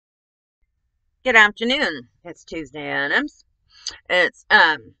Good afternoon. It's Tuesday, Addams. It's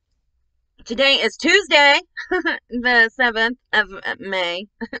today is Tuesday, the 7th of May,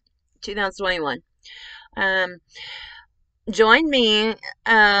 2021. Um Join me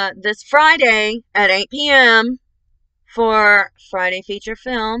this Friday at 8 p.m. for Friday feature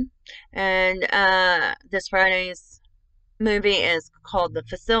film. And this Friday's movie is called The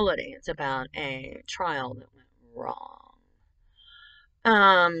Facility. It's about a trial that went wrong.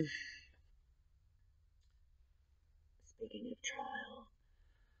 Um Speaking of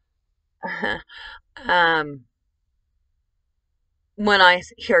trial, um when I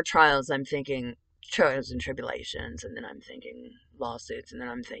hear trials, I'm thinking trials and tribulations, and then I'm thinking lawsuits, and then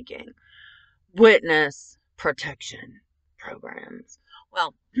I'm thinking witness protection programs.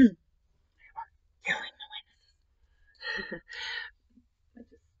 Well, killing the witnesses.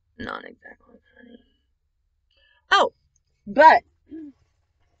 Which is not exactly funny. Oh, but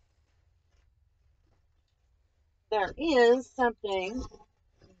there is something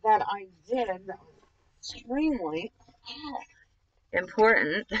that I did that was extremely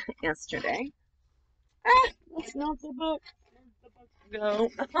important yesterday. That's not the book.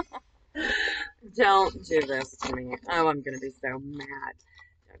 Where'd the book go? Don't do this to me. Oh, I'm gonna be so mad.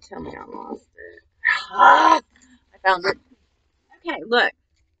 Don't tell me I lost it. Ah, I found it. Okay, look.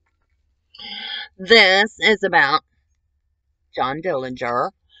 This is about John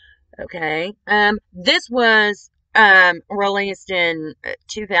Dillinger. Okay. This was released in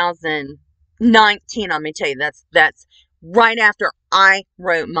 2019. Let me tell you, that's right after I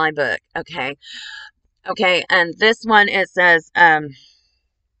wrote my book. Okay. Okay, and this one it says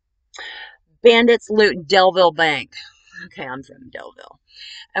bandits loot Delville Bank. Okay, I'm from Delville.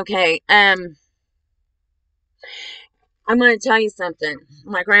 Okay, I'm going to tell you something.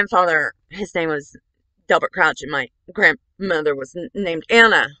 My grandfather, his name was Delbert Crouch, and my grandmother was named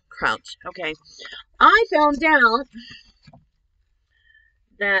Anna Crouch. Okay, I found out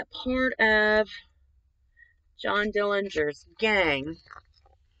that part of John Dillinger's gang,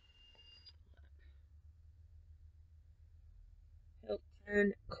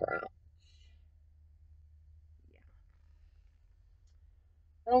 Hilton Crouch,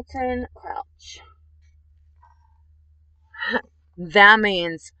 Hilton Crouch. That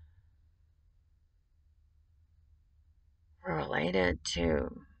means related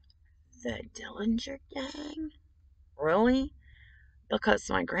to the Dillinger gang? Really? Because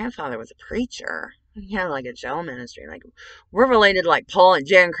my grandfather was a preacher. He had like a jail ministry. Like, we're related like Paul and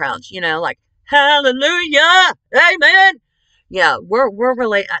Jan Crouch, like hallelujah, amen. Yeah, we're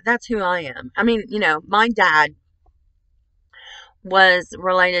related. That's who I am. I mean, my dad was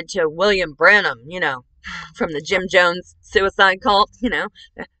related to William Branham, from the Jim Jones suicide cult,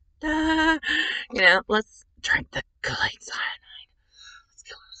 let's drink the Kool-Aid cyanide. Let's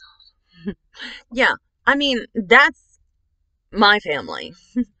kill ourselves. Yeah, I mean, that's my family.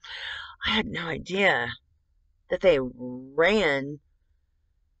 I had no idea that they ran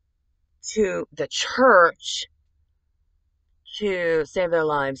to the church to save their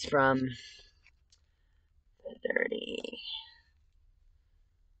lives from the dirty,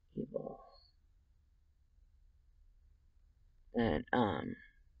 evil, and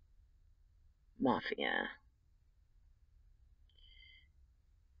mafia.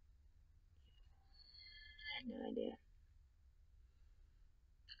 I had no idea.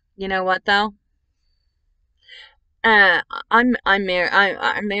 You know what though? Uh, I'm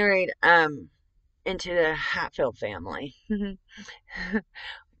married into the Hatfield family. Well,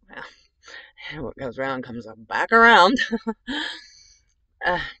 what goes around comes back around.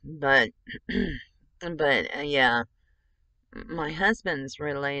 But yeah, my husband's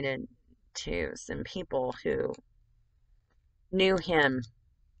related to some people who knew him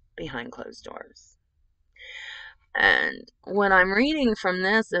behind closed doors. And what I'm reading from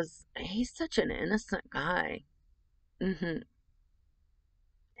this is he's such an innocent guy. And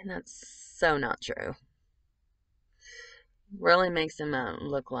that's so not true. Really makes him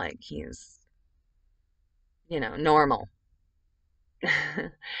look like he's, normal.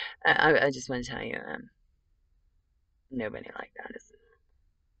 I just want to tell you, nobody like that is.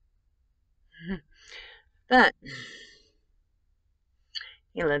 But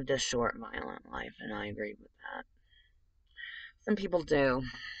he lived a short, violent life, and I agree with that. Some people do.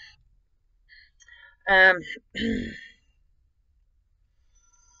 Um,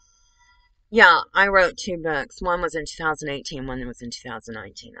 yeah, I wrote two books. One was in 2018, one was in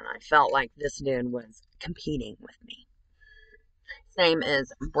 2019, and I felt like this dude was competing with me. His name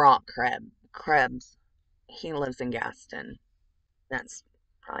is Brock Krebs. He lives in Gaston. That's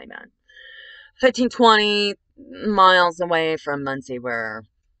probably about 15, 20 miles away from Muncie, where,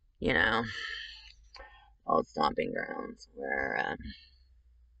 you know, called Stomping Grounds, where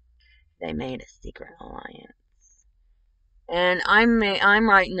they made a secret alliance. And I'm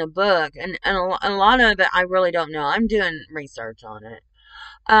writing a book, and a lot of it I really don't know. I'm doing research on it.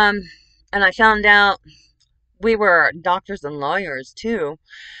 Um, and I found out we were doctors and lawyers too,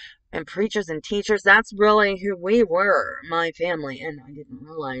 and preachers and teachers. That's really who we were, my family, and I didn't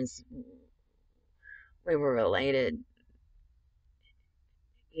realize we were related.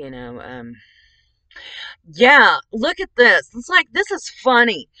 You know, yeah. Look at this. It's like this is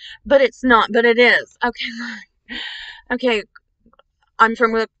funny, but it's not. But it is. Okay, okay. I'm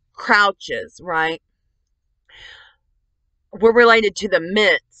from the Crouches, right? We're related to the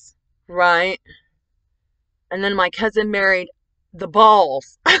Mitts, right? And then my cousin married the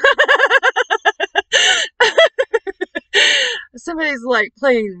Balls. Somebody's like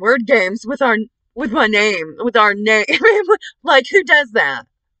playing word games with my name, with our name. Like, who does that?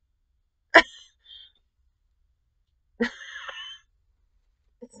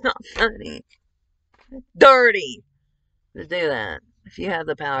 It's not funny. Dirty to do that. If you have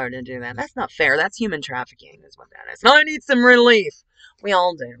the power to do that, that's not fair. That's human trafficking, is what that is. I need some relief. We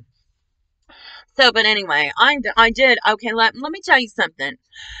all do. So, but anyway, I did. Okay, let me tell you something.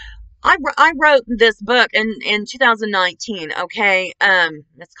 I wrote this book in 2019. Okay,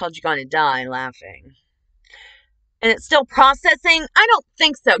 it's called "You're Gonna Die Laughing," and it's still processing. I don't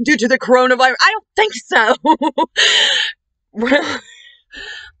think so, due to the coronavirus. I don't think so.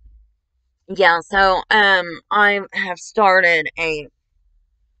 Yeah. So I have started at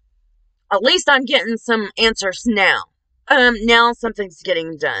least I'm getting some answers now. Now something's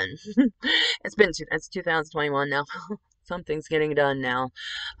getting done. It's 2021 now. Something's getting done now.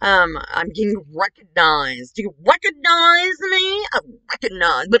 I'm getting recognized. Do you recognize me? I'm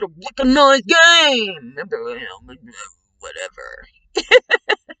recognized, but a recognized game. Whatever.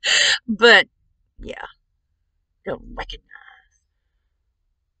 But yeah, don't recognize.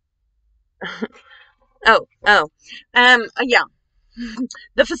 Yeah.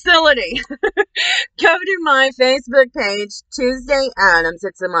 The facility. Go to my Facebook page, Tuesday Addams.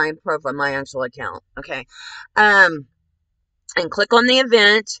 It's in my profile, my actual account. Okay. And click on the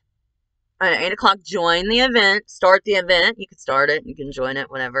event at 8 o'clock. Join the event. Start the event. You can start it. You can join it,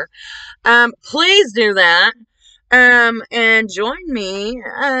 whatever. Please do that. And join me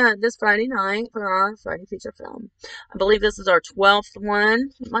this Friday night for our Friday feature film. I believe this is our 12th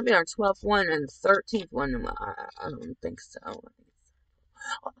one. It might be our 12th one and 13th one. I don't think so.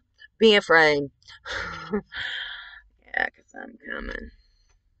 Be afraid. Yeah, because I'm coming.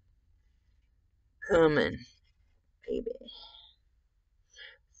 Coming, baby.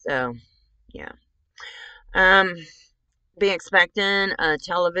 So, yeah. Be expecting a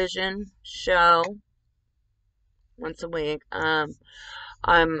television show once a week. I'm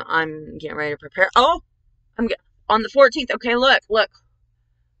getting ready to prepare. Oh, on the 14th. Okay, look.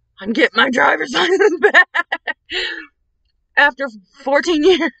 I'm getting my driver's license back after 14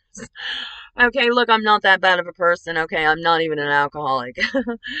 years. Okay, look, I'm not that bad of a person. Okay, I'm not even an alcoholic.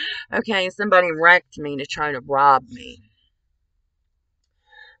 Okay, somebody wrecked me to try to rob me.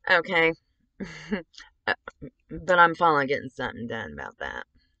 Okay. But I'm finally getting something done about that.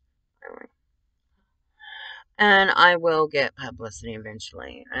 And I will get publicity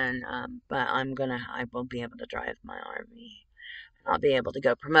eventually. And but I will be able to drive my RV. I'll be able to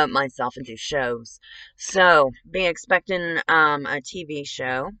go promote myself and do shows. So be expecting a TV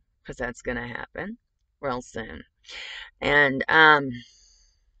show, because that's gonna happen real soon. And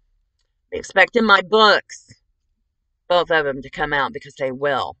be expecting my books, both of them, to come out, because they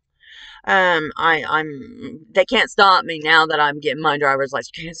will. They can't stop me now that I'm getting my driver's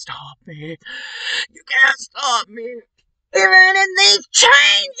license. You can't stop me. You can't stop me. Even in these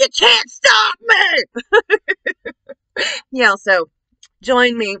chains, you can't stop me. Yeah, so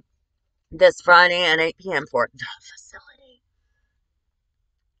join me this Friday at 8 p.m. for the facility.